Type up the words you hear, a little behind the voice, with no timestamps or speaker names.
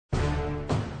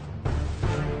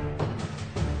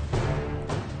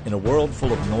In a world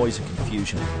full of noise and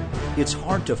confusion, it's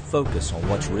hard to focus on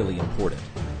what's really important.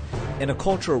 In a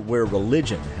culture where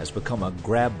religion has become a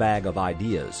grab bag of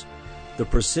ideas, the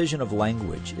precision of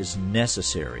language is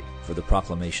necessary for the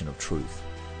proclamation of truth.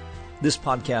 This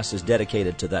podcast is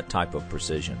dedicated to that type of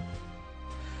precision.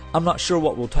 I'm not sure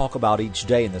what we'll talk about each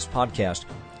day in this podcast,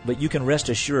 but you can rest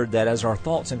assured that as our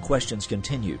thoughts and questions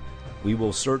continue, we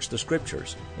will search the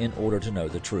Scriptures in order to know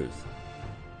the truth.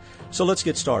 So let's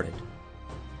get started.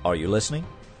 Are you listening?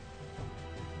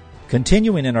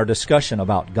 Continuing in our discussion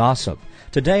about gossip,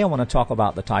 today I want to talk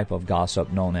about the type of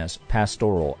gossip known as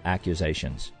pastoral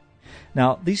accusations.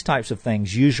 Now, these types of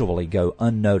things usually go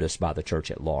unnoticed by the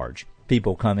church at large.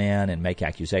 People come in and make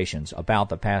accusations about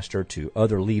the pastor to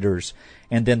other leaders,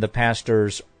 and then the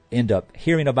pastors end up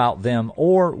hearing about them,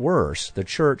 or worse, the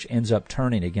church ends up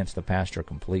turning against the pastor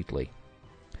completely.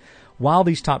 While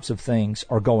these types of things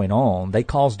are going on, they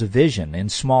cause division in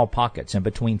small pockets and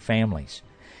between families.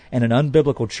 And an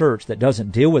unbiblical church that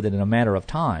doesn't deal with it in a matter of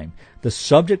time, the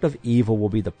subject of evil will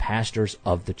be the pastors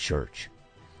of the church.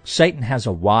 Satan has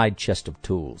a wide chest of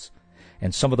tools,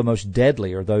 and some of the most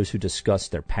deadly are those who discuss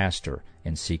their pastor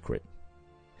in secret.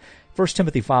 1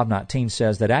 Timothy 5:19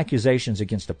 says that accusations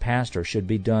against a pastor should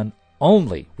be done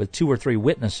only with 2 or 3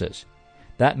 witnesses.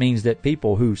 That means that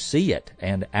people who see it,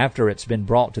 and after it's been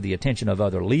brought to the attention of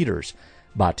other leaders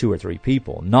by 2 or 3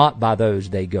 people, not by those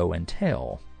they go and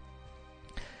tell.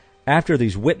 After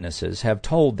these witnesses have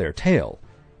told their tale,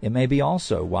 it may be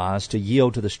also wise to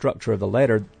yield to the structure of the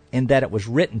letter in that it was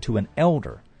written to an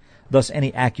elder. Thus,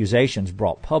 any accusations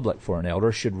brought public for an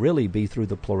elder should really be through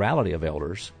the plurality of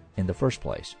elders in the first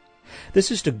place.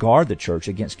 This is to guard the church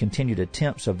against continued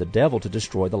attempts of the devil to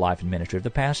destroy the life and ministry of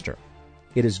the pastor.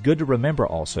 It is good to remember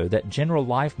also that general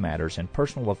life matters and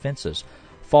personal offenses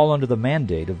fall under the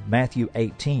mandate of Matthew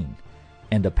 18,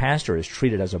 and the pastor is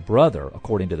treated as a brother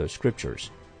according to those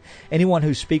scriptures. Anyone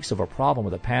who speaks of a problem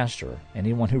with a pastor,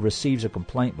 anyone who receives a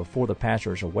complaint before the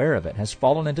pastor is aware of it, has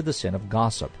fallen into the sin of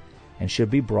gossip and should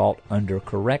be brought under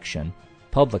correction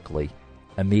publicly,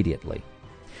 immediately.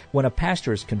 When a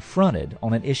pastor is confronted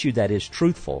on an issue that is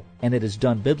truthful and it is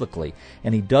done biblically,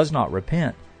 and he does not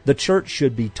repent, the church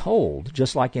should be told,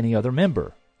 just like any other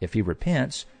member. If he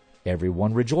repents,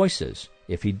 everyone rejoices.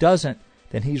 If he doesn't,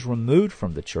 then he's removed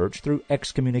from the church through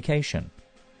excommunication.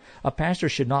 A pastor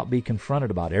should not be confronted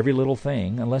about every little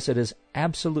thing unless it is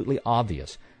absolutely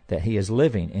obvious that he is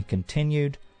living in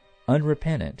continued,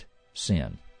 unrepentant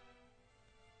sin.